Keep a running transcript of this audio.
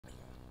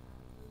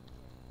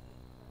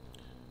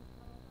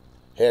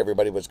Hey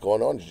everybody, what's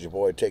going on? It's your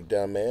boy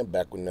Takedownman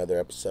back with another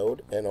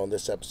episode. And on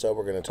this episode,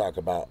 we're going to talk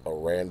about a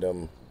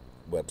random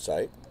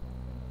website,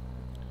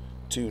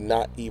 to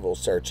not evil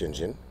search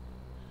engine,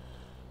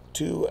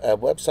 to a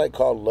website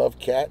called Love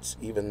Cats,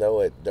 even though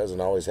it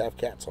doesn't always have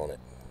cats on it.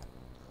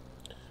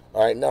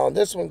 All right, now on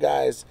this one,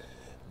 guys,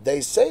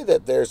 they say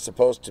that there's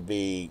supposed to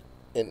be,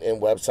 in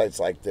websites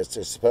like this,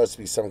 there's supposed to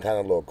be some kind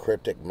of little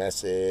cryptic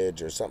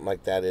message or something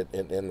like that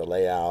in the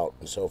layout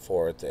and so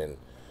forth, and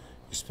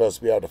you're supposed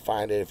to be able to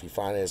find it. If you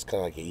find it, it's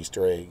kind of like an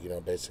Easter egg,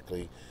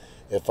 basically.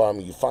 If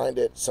you find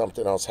it,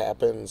 something else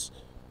happens,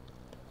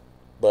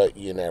 but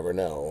you never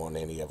know on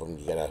any of them.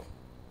 You gotta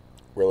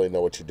really know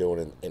what you're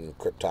doing in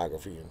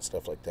cryptography and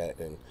stuff like that.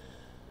 And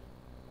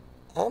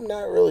I'm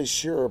not really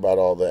sure about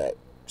all that.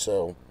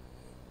 So,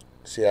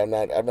 see, I'm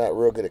not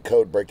real good at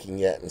code breaking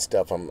yet and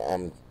stuff.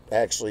 I'm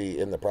actually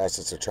in the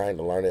process of trying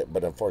to learn it,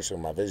 but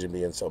unfortunately, my vision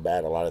being so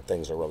bad, a lot of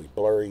things are really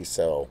blurry.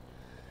 So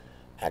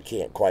I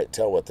can't quite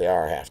tell what they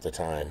are half the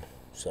time.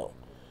 So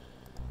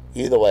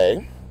either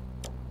way,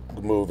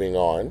 moving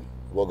on,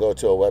 we'll go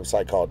to a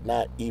website called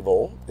Not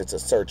Evil. It's a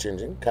search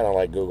engine, kind of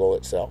like Google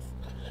itself.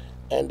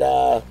 And,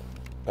 I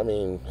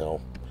mean, you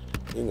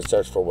can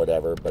search for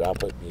whatever, but I'll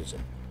put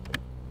music.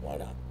 Why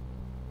not?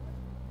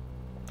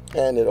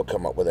 And it'll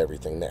come up with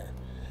everything there.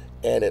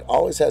 And it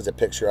always has a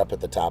picture up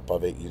at the top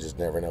of it. You just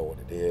never know what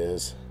it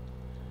is.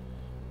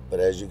 But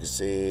as you can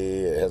see,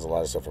 it has a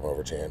lot of stuff from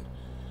Overchan.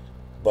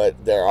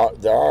 But there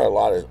are a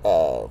lot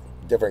of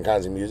different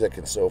kinds of music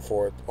and so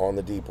forth on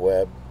the deep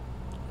web.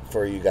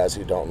 For you guys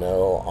who don't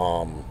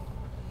know,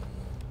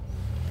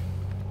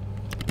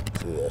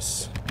 let's do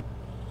this.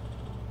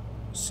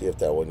 See if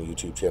that one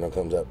YouTube channel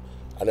comes up.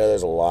 I know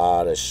there's a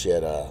lot of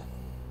shit.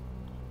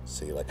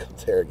 See, like up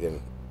there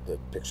again, the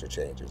picture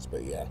changes.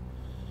 But yeah,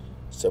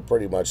 so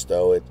pretty much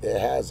though, it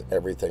has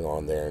everything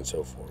on there and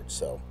so forth.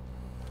 So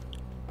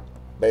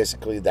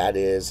basically, that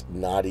is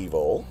Not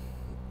Evil,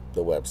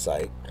 the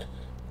website.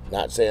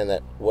 Not saying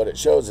that what it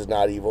shows is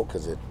not evil,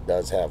 because it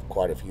does have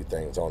quite a few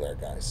things on there,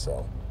 guys.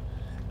 So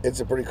it's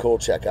a pretty cool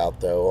checkout,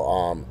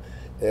 though.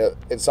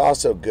 It's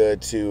also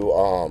good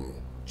to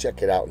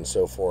check it out and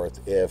so forth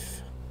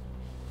if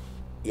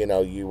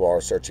you are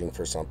searching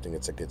for something.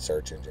 It's a good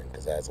search engine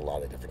because it has a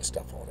lot of different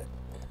stuff on it.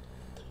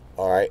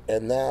 All right,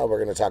 and now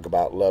we're going to talk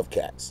about Love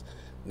Cats.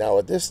 Now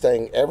with this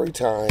thing, every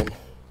time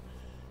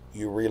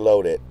you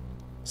reload it,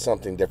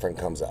 something different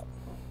comes up.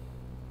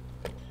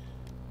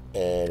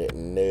 And it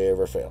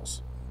never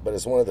fails. But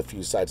it's one of the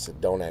few sites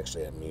that don't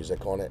actually have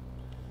music on it.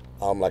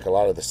 Like a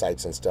lot of the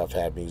sites and stuff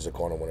have music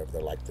on them whenever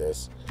they're like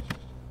this.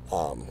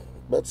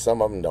 But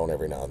some of them don't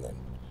every now and then.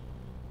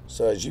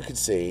 So as you can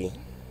see,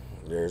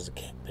 there's a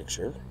cat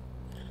picture.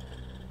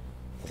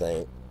 I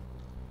think.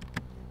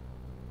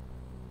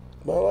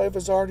 My life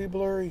is already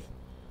blurry.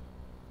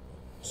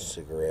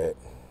 Cigarette.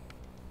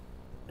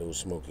 No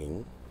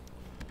smoking.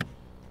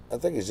 I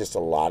think it's just a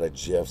lot of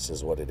GIFs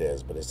is what it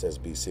is, but it says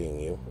be seeing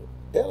you.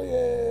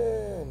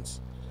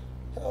 Aliens!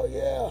 Hell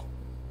yeah!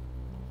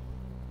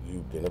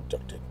 You've been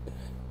abducted.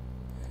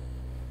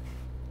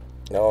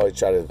 I always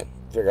try to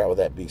figure out what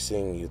that be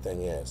seeing you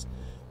thing is,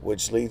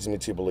 which leads me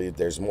to believe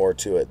there's more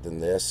to it than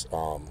this,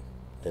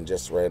 than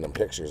just random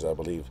pictures. I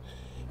believe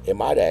it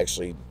might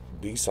actually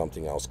be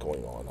something else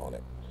going on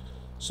it.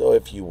 So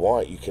if you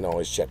want, you can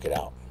always check it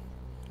out.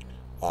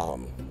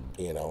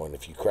 And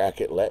if you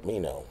crack it, let me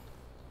know.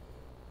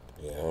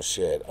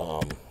 Shit.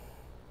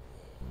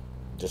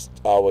 Just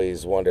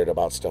always wondered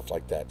about stuff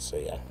like that. So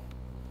yeah.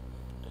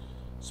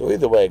 So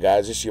either way,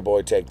 guys, it's your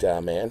boy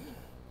Takedownman.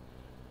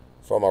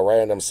 From a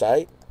random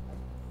site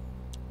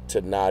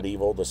to Not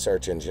Evil, the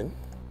search engine,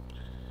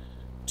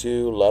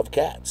 to Love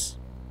Cats.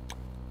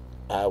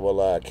 I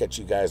will catch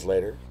you guys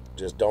later.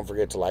 Just don't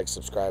forget to like,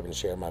 subscribe, and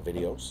share my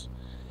videos.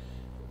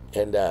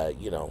 And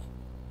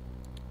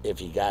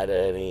if you got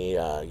any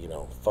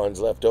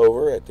funds left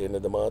over at the end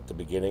of the month, the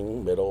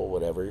beginning, middle,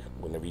 whatever,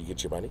 whenever you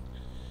get your money,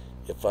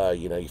 if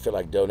you feel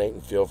like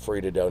donating, feel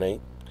free to donate,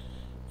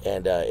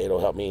 and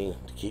it'll help me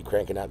to keep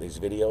cranking out these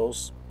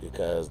videos,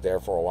 because there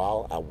for a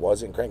while I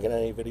wasn't cranking out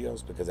any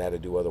videos because I had to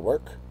do other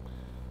work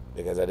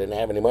because I didn't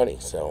have any money.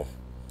 So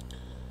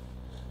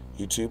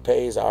YouTube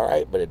pays all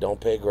right, but it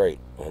don't pay great.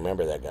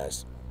 Remember that,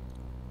 guys.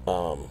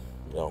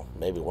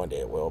 Maybe one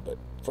day it will, but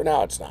for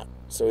now it's not.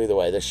 So either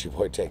way, this is your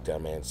boy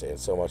Takedownman saying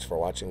so much for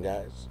watching,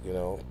 guys.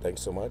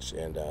 Thanks so much,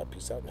 and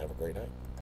peace out and have a great night.